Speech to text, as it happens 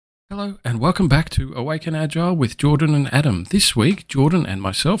Hello and welcome back to Awaken Agile with Jordan and Adam. This week, Jordan and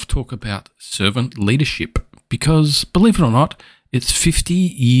myself talk about servant leadership because, believe it or not, it's 50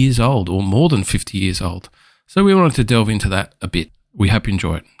 years old or more than 50 years old. So we wanted to delve into that a bit. We hope you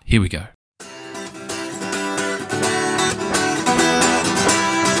enjoy it. Here we go.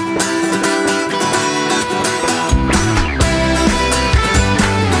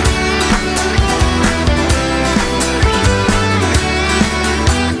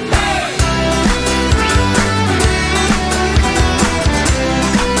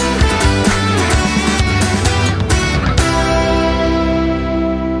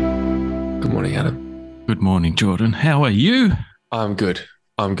 Good morning, Jordan. How are you? I'm good.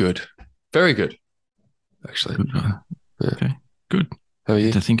 Very good, actually. Good. Yeah. Okay, good. How are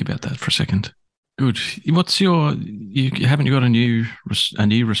you? To think about that for a second. Good. What's you haven't got a new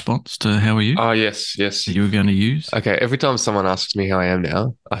response to how are you? Oh, yes. That you were going to use? Okay, every time someone asks me how I am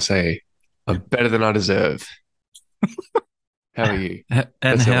now, I say, I'm better than I deserve. How are you?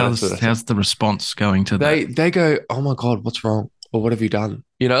 And how's the response going to that? They go, oh my God, what's wrong? Or what have you done?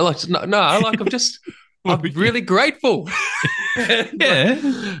 You know, like, I'm just... I'm really grateful.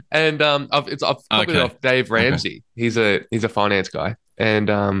 Yeah. And I've copied off Dave Ramsey. Okay. He's a finance guy.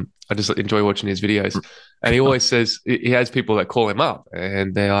 And I just enjoy watching his videos. And he always says, he has people that call him up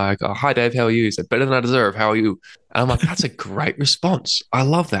and they're like, oh, hi Dave, how are you? He said, better than I deserve. How are you? And I'm like, that's a great response. I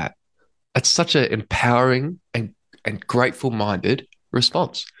love that. It's such an empowering and grateful minded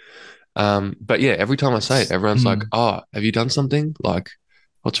response. But yeah, every time I say it, everyone's like, oh, have you done something? Like,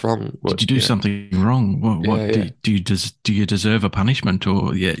 what's wrong? Did you do something wrong? Do you deserve a punishment?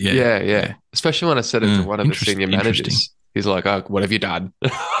 Or yeah. Especially when I said it to one of the senior managers. He's like, "Oh, what have you done?"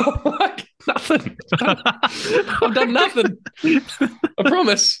 I'm like, nothing. I've done nothing. I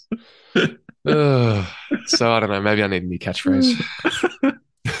promise. So I don't know. Maybe I need a new catchphrase.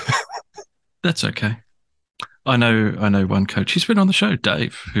 That's okay. I know one coach. He's been on the show,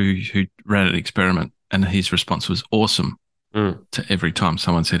 Dave, who ran an experiment, and his response was awesome. To every time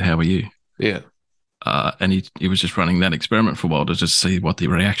someone said, how are you? Yeah. And he was just running that experiment for a while to just see what the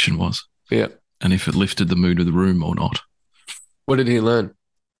reaction was. Yeah. And if it lifted the mood of the room or not. What did he learn?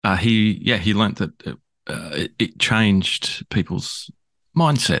 He learned that it changed people's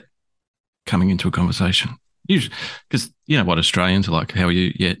mindset coming into a conversation. Usually, because you know what Australians are like, how are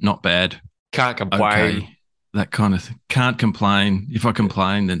you? Yeah, not bad. Can't complain. Okay. That kind of thing. Can't complain. If I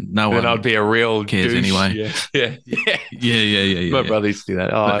complain, then one I'd be a real cares douche. Anyway. Yeah. My brother used to do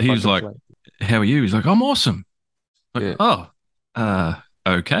that. But he was like, how are you? He's like, I'm awesome. Like,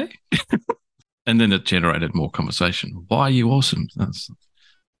 okay. And then it generated more conversation. Why are you awesome?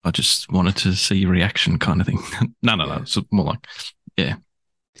 I just wanted to see your reaction kind of thing. No. It's more like,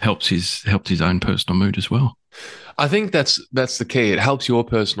 helped his own personal mood as well. I think that's the key. It helps your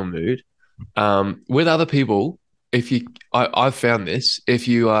personal mood. With other people, I've found this, if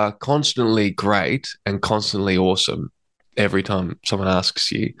you are constantly great and constantly awesome every time someone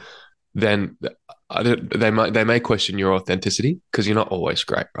asks you, then they may question your authenticity because you're not always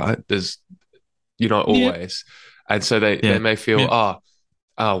great, right? You're not always, and so they may feel,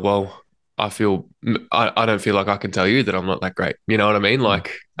 well, I don't feel like I can tell you that I'm not that great. You know what I mean?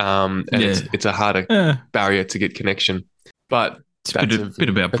 Like, it's a harder barrier to get connection, but. It's a bit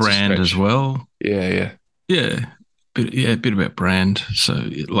about brand as well. Yeah. A bit about brand. So,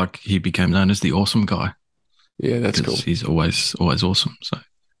 like, he became known as the awesome guy. Yeah, that's cool. He's always awesome. So,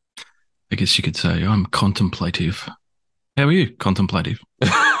 I guess you could say I'm contemplative. How are you? Contemplative.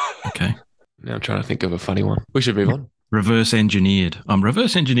 Okay. Now I'm trying to think of a funny one. We should move on. Reverse engineered. I'm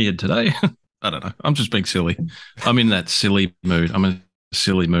reverse engineered today. I don't know. I'm just being silly. I'm in that silly mood. I'm in a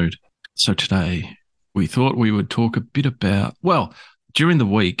silly mood. So today, we thought we would talk a bit about, well, during the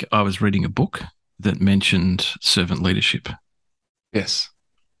week, I was reading a book that mentioned servant leadership. Yes.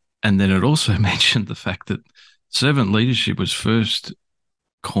 And then it also mentioned the fact that servant leadership was first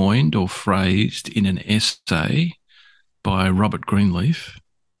coined or phrased in an essay by Robert Greenleaf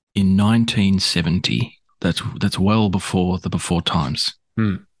in 1970. That's well before the before times.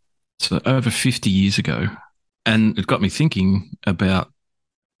 So over 50 years ago. And it got me thinking about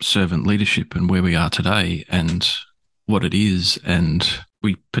servant leadership and where we are today and what it is. And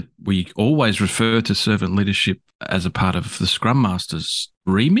we always refer to servant leadership as a part of the Scrum Master's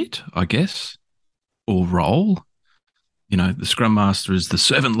remit, I guess, or role. You know, the Scrum Master is the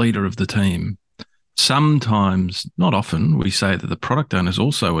servant leader of the team. Sometimes, not often, we say that the product owner is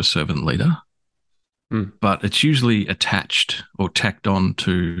also a servant leader, but it's usually attached or tacked on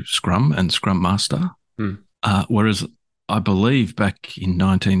to Scrum and Scrum Master. Whereas I believe back in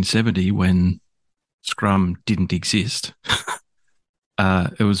 1970 when Scrum didn't exist,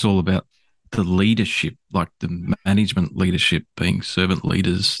 It was all about the leadership, like the management leadership being servant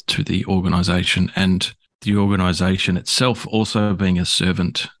leaders to the organization, and the organization itself also being a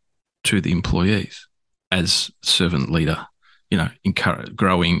servant to the employees as servant leader,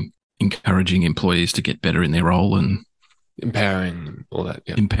 encouraging employees to get better in their role and Empowering, all that.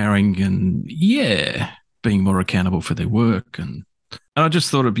 Yeah. empowering and, being more accountable for their work. And I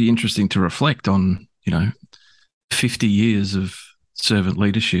just thought it'd be interesting to reflect on, 50 years of servant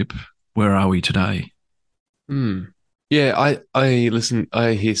leadership. Where are we today? Hmm. Yeah, I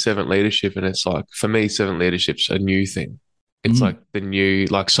hear servant leadership, and it's like, for me, servant leadership's a new thing. It's Mm. like the new,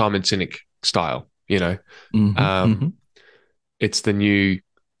 like Simon Sinek style, Mm-hmm, mm-hmm, Um, it's the new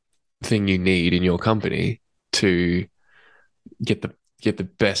thing you need in your company to get the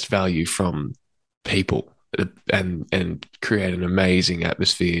best value from people, and create an amazing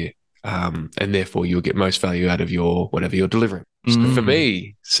atmosphere, and therefore you'll get most value out of your whatever you're delivering. So for mm.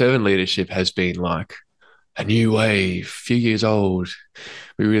 me, servant leadership has been like a new wave, few years old.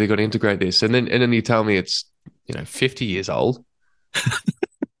 We really got to integrate this, and then you tell me it's 50 years old.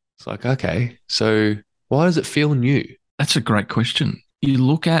 It's like, okay, so why does it feel new? That's a great question. You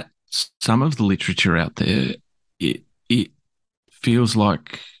look at some of the literature out there, it feels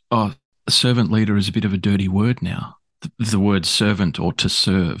like, a servant leader is a bit of a dirty word now. The word servant or to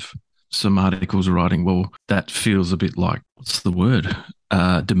serve. Some articles are writing, well, that feels a bit like, what's the word?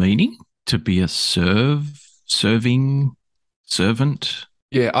 Demeaning to be a serving servant.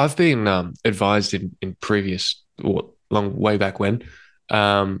 Yeah, I've been advised in previous, or long way back when,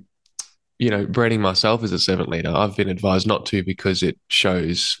 um, branding myself as a servant leader. I've been advised not to, because it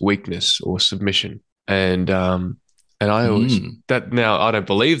shows weakness or submission, and I always Mm. that now I don't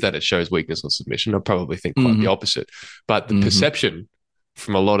believe that it shows weakness or submission. I probably think quite the Mm-hmm. opposite. But the Mm-hmm. perception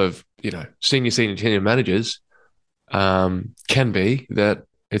from a lot of senior managers, can be that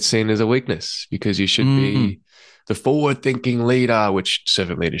it's seen as a weakness, because you should Mm-hmm. be the forward-thinking leader, which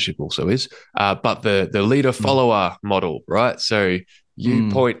servant leadership also is, but the leader-follower model, right? So you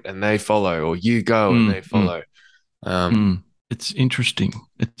Mm-hmm. point and they follow, or you go and they Mm-hmm. follow. Um, Mm. It's interesting.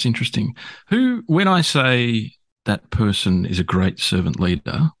 It's interesting. When I say that person is a great servant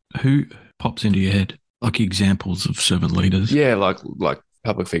leader, who pops into your head? Like examples of servant leaders? yeah, like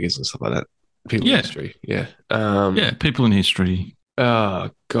public figures and stuff like that. People in Yeah. history, yeah. Yeah. People in history. Oh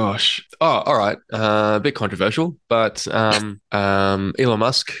gosh. Oh, all right. A bit controversial, but Elon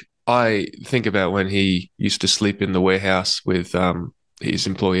Musk. I think about when he used to sleep in the warehouse with his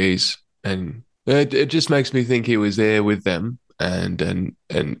employees, and it just makes me think he was there with them, and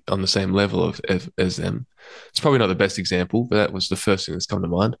on the same level as them. It's probably not the best example, but that was the first thing that's come to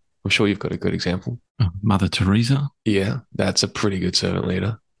mind. I'm sure you've got a good example. Mother Teresa, Yeah, that's a pretty good servant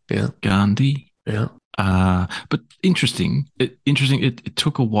leader. Yeah, Gandhi. yeah. But interesting. It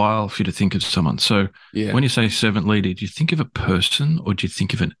took a while for you to think of someone. So Yeah. when you say servant leader, do you think of a person or do you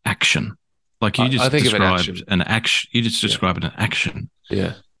think of an action? Like you I just think of an described action. an action. You just Yeah. described an action.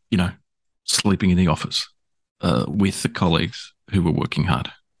 Yeah. You know, sleeping in the office with the colleagues who were working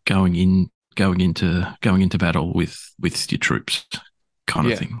hard, going into battle with your troops, kind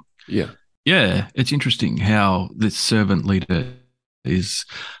of Yeah. thing. Yeah. Yeah, it's interesting how this servant leader is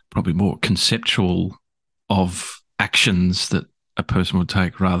probably more conceptual of actions that a person would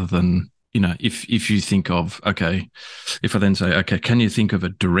take rather than, if you think of, okay, if I then say, okay, can you think of a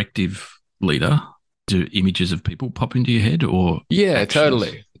directive leader? Do images of people pop into your head or Yeah, actions?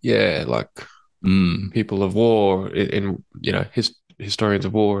 totally. Yeah, like Mm, people of war historians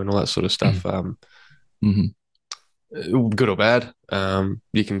of war and all that sort of stuff. mhm. Good or bad.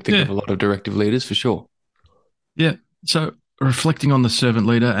 You can think Yeah, of a lot of directive leaders for sure. yeah. So reflecting on the servant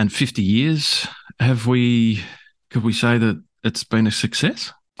leader and 50 years, could we say that it's been a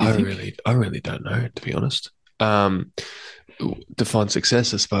success? Do you think? I really don't know, to be honest. Um, Define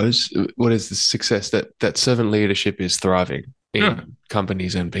success, I suppose. What is the success? That servant leadership is thriving Yeah. in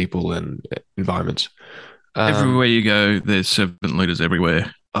companies and people and environments. Everywhere you go, there's servant leaders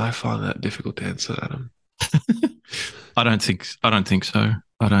everywhere. I find that difficult to answer, Adam. I don't think so.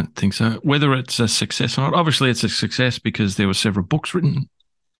 I don't think so. Whether it's a success or not, obviously it's a success because there were several books written,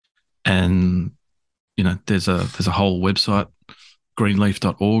 and there's a whole website,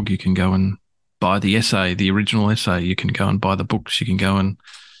 greenleaf.org. You can go and buy the essay, the original essay. You can go and buy the books. You can go and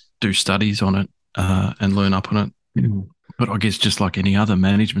do studies on it and learn up on it. Mm. But I guess just like any other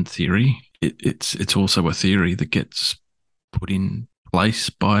management theory, it's also a theory that gets put in place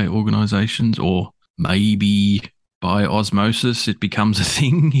by organizations, or maybe by osmosis it becomes a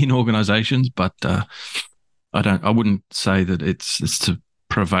thing in organizations. But I wouldn't say that it's the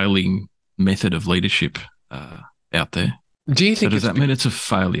prevailing method of leadership out there. Do you So think does it's that mean it's a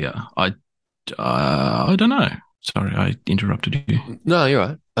failure? I don't know. Sorry, I interrupted you. no, you're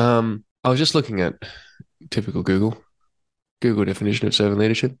right. I was just looking at typical Google definition of servant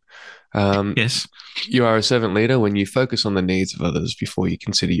leadership. Um, Yes. you are a servant leader when you focus on the needs of others before you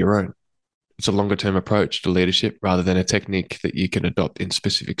consider your own. It's a longer term approach to leadership rather than a technique that you can adopt in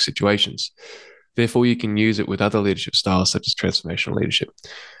specific situations. Therefore, you can use it with other leadership styles such as transformational leadership.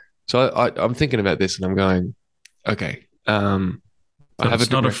 So I'm thinking about this and I'm going, okay, I So have a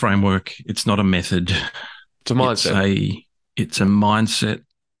it's not a direct, framework. It's not a method. it's a It's mindset. a mindset.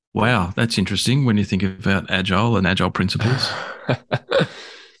 Wow, that's interesting when you think about agile and agile principles.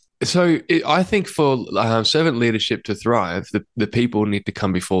 I think for servant leadership to thrive, the people need to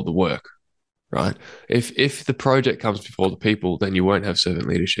come before the work, right? If the project comes before the people, then you won't have servant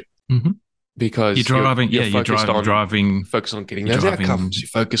leadership Mm-hmm. You're because driving. you're Yeah, you're focused on driving. getting You're those outcomes. driving You're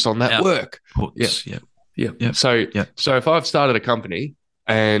focused on that work. Yeah, outputs. Yep. yeah. Yep. Yep. So if I've started a company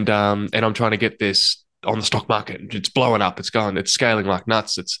and I'm trying to get this on the stock market, it's blowing up, it's scaling like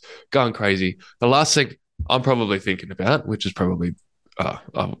nuts, it's going crazy. The last thing I'm probably thinking about, which is probably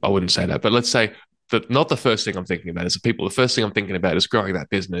I wouldn't say that, but let's say that not the first thing I'm thinking about is the people. The first thing I'm thinking about is growing that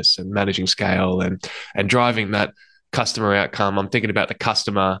business and managing scale and driving that customer outcome. I'm thinking about the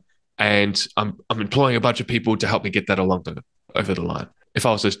customer, and I'm employing a bunch of people to help me get that over the line. If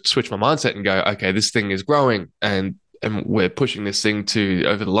I was to switch my mindset and go, okay, this thing is growing and we're pushing this thing to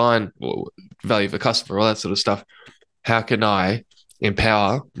over the line, value for customer, all that sort of stuff. How can I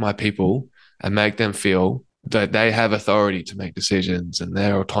empower my people and make them feel that they have authority to make decisions and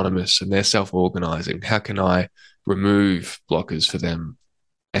they're autonomous and they're self-organizing? How can I remove blockers for them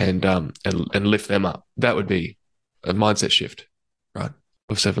and lift them up? That would be a mindset shift, right?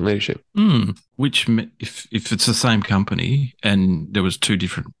 Of servant leadership. If it's the same company and there was two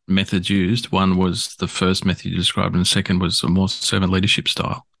different methods used, one was the first method you described, and the second was a more servant leadership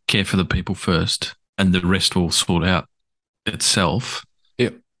style. Care for the people first, and the rest will sort out itself.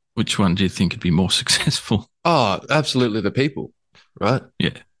 Yep. Which one do you think would be more successful? Oh, absolutely, the people, right?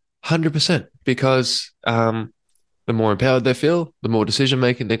 Yeah. 100%. Because the more empowered they feel, the more decision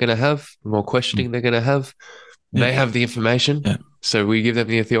making they're going to have, the more questioning they're going to have. Yeah. They have the information. Yeah. So we give them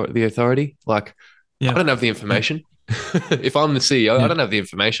the authority. Like, I don't have the information. If I'm the CEO, I don't have the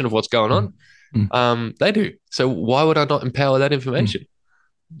information of what's going on. They do. So why would I not empower that information?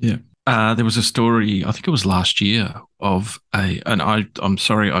 Yeah. There was a story, I think it was last year, of I'm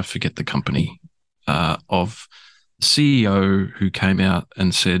sorry, I forget the company, of CEO who came out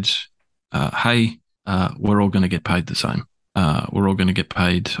and said, hey, we're all going to get paid the same. We're all going to get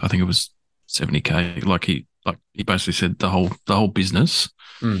paid, I think it was 70K. Like he basically said the whole business,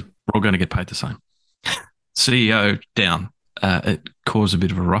 we're all going to get paid the same. CEO down. It caused a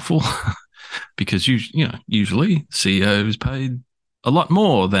bit of a ruffle because usually CEO is paid a lot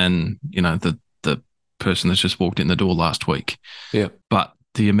more than the person that's just walked in the door last week. Yeah. But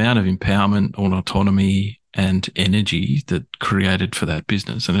the amount of empowerment or autonomy and energy that created for that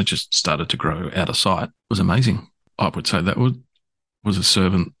business, and it just started to grow out of sight, was amazing. I would say that was a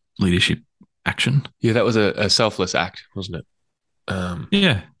servant leadership action. Yeah, that was a selfless act, wasn't it?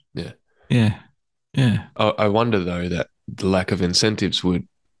 Yeah. Yeah. Yeah. Yeah. I wonder though that the lack of incentives would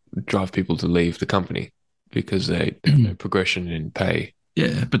drive people to leave the company because they have no progression in pay.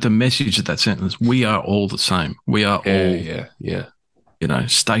 Yeah, but the message of that sentence, we are all the same. We are all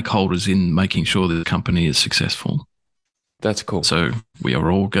stakeholders in making sure that the company is successful. That's cool. So we are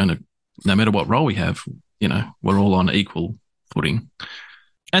all going to, no matter what role we have, we're all on equal footing.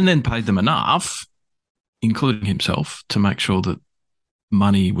 And then paid them enough, including himself, to make sure that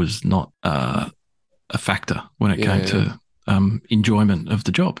money was not a factor when it came to enjoyment of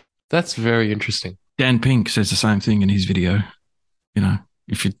the job. That's very interesting. Dan Pink says the same thing in his video.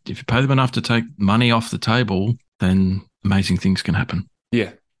 If you pay them enough to take money off the table, then amazing things can happen.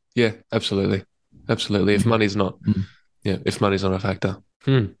 Yeah, absolutely. If money's not, if money's not a factor.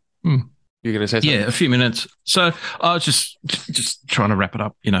 You're going to say something? Yeah, a few minutes. So I was just trying to wrap it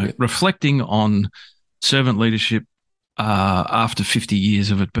up. Reflecting on servant leadership after 50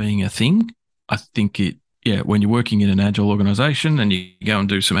 years of it being a thing. I think when you're working in an agile organization and you go and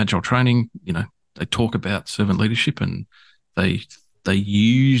do some agile training, they talk about servant leadership, and they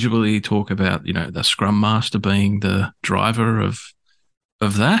usually talk about, the Scrum Master being the driver of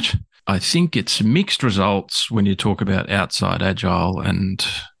that. I think it's mixed results when you talk about outside agile and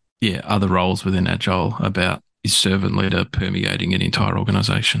other roles within agile about is servant leader permeating an entire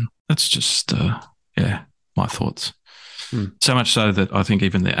organization. That's just my thoughts. So much so that I think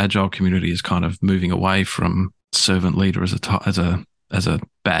even the agile community is kind of moving away from servant leader as a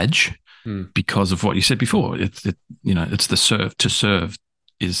badge because of what you said before. It's the serve to serve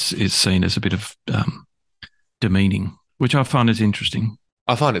is seen as a bit of demeaning, which I find is interesting.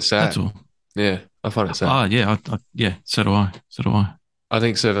 I find it sad. That's all. Yeah, I find it sad. Yeah, so do I. So do I. I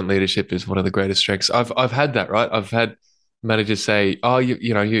think servant leadership is one of the greatest strengths. I've had that, right? I've had managers say, "Oh,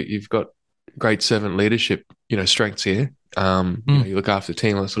 you've got great servant leadership, strengths here. You look after the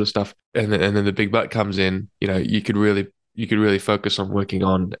team, all that sort of stuff." And then the big butt comes in. You could really focus on working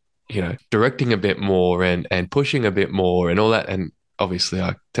on, directing a bit more and pushing a bit more and all that. And obviously,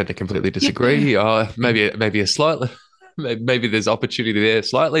 I tend to completely disagree. Maybe a slightly, maybe there's opportunity there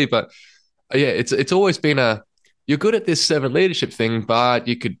slightly, but yeah, it's always been you're good at this servant leadership thing, but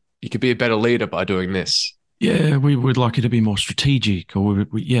you could be a better leader by doing this. Yeah, we would like you to be more strategic, or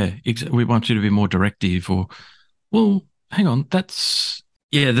we want you to be more directive, or, well, hang on,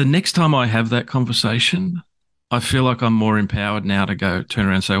 the next time I have that conversation, I feel like I'm more empowered now to turn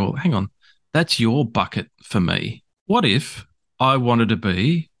around and say, well, hang on, that's your bucket for me. What if I wanted to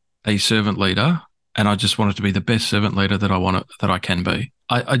be a servant leader and I just wanted to be the best servant leader that I can be?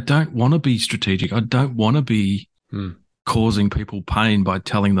 I don't want to be strategic. I don't want to be causing people pain by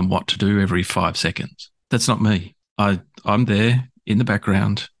telling them what to do every 5 seconds. That's not me. I'm there in the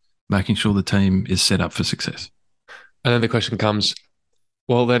background, making sure the team is set up for success. And then the question comes,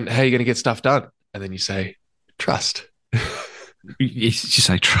 well, then how are you going to get stuff done? And then you say, trust. You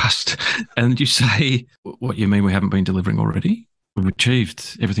say trust. And you say, what, you mean we haven't been delivering already? We've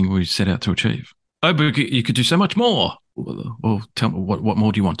achieved everything we set out to achieve. Oh, but you could do so much more. Well, tell me, what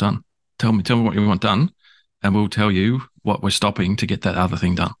more do you want done? Tell me what you want done, and we'll tell you what we're stopping to get that other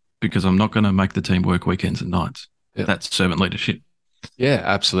thing done, because I'm not going to make the team work weekends and nights. Yep. That's servant leadership. Yeah,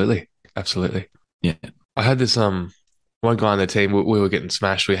 absolutely. Absolutely. Yeah. I had this one guy on the team, we were getting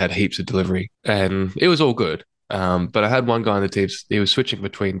smashed. We had heaps of delivery and it was all good. But I had one guy on the team, he was switching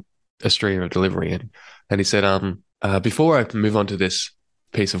between a stream of delivery and he said, before I move on to this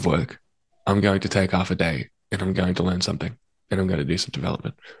piece of work, I'm going to take half a day and I'm going to learn something and I'm going to do some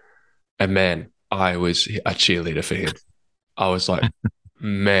development. And man, I was a cheerleader for him. I was like,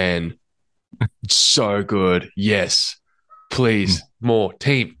 man, so good. Yes, please, more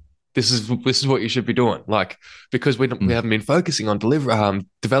team. This is what you should be doing. Like, because we haven't been focusing on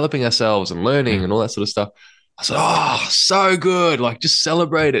developing ourselves and learning and all that sort of stuff. I said, oh, so good. Like, just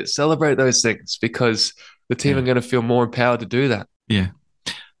celebrate it. Celebrate those things, because the team are going to feel more empowered to do that. Yeah.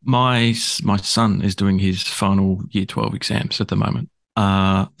 My son is doing his final year 12 exams at the moment.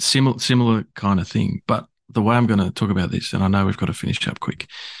 Similar kind of thing. But the way I'm going to talk about this, and I know we've got to finish up quick.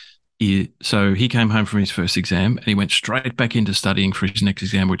 So he came home from his first exam and he went straight back into studying for his next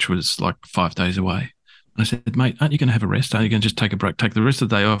exam, which was like 5 days away. And I said, mate, aren't you going to have a rest? Aren't you going to just take a break, take the rest of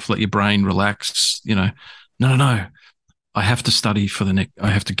the day off, let your brain relax? No. I have to study I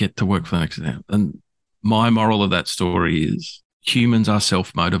have to get to work for the next exam. And my moral of that story is humans are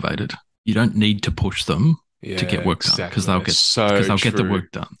self-motivated. You don't need to push them to get work done, because they'll get the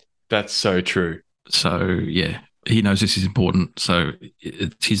work done. That's so true. So yeah, he knows this is important. So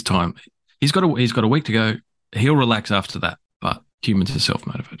it's his time. He's got a week to go. He'll relax after that. But humans are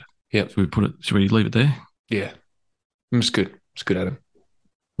self-motivated. Yeah. Should we leave it there? Yeah. It's good. It's good, Adam.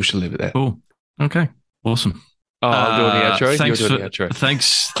 We should leave it there. Cool. Okay. Awesome. Oh, I'm doing the outro. You're doing the outro.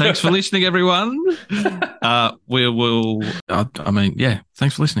 Thanks for listening, everyone.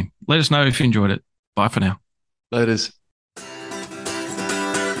 Thanks for listening. Let us know if you enjoyed it. Bye for now. Laters.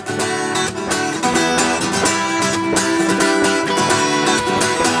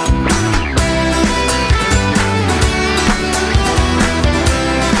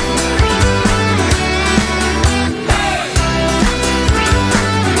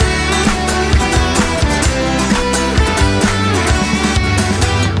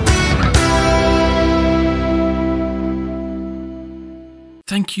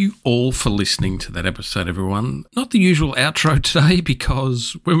 Thank you all for listening to that episode, everyone. Not the usual outro today,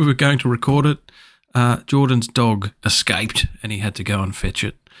 because when we were going to record it, Jordan's dog escaped and he had to go and fetch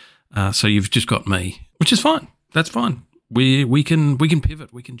it. So you've just got me, which is fine. That's fine. We can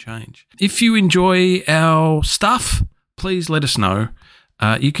pivot. We can change. If you enjoy our stuff, please let us know.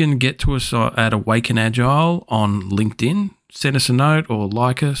 You can get to us at Awaken Agile on LinkedIn. Send us a note or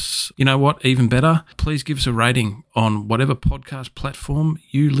like us. You know what? Even better, please give us a rating on whatever podcast platform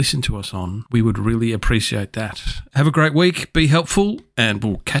you listen to us on. We would really appreciate that. Have a great week. Be helpful, and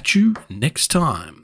we'll catch you next time.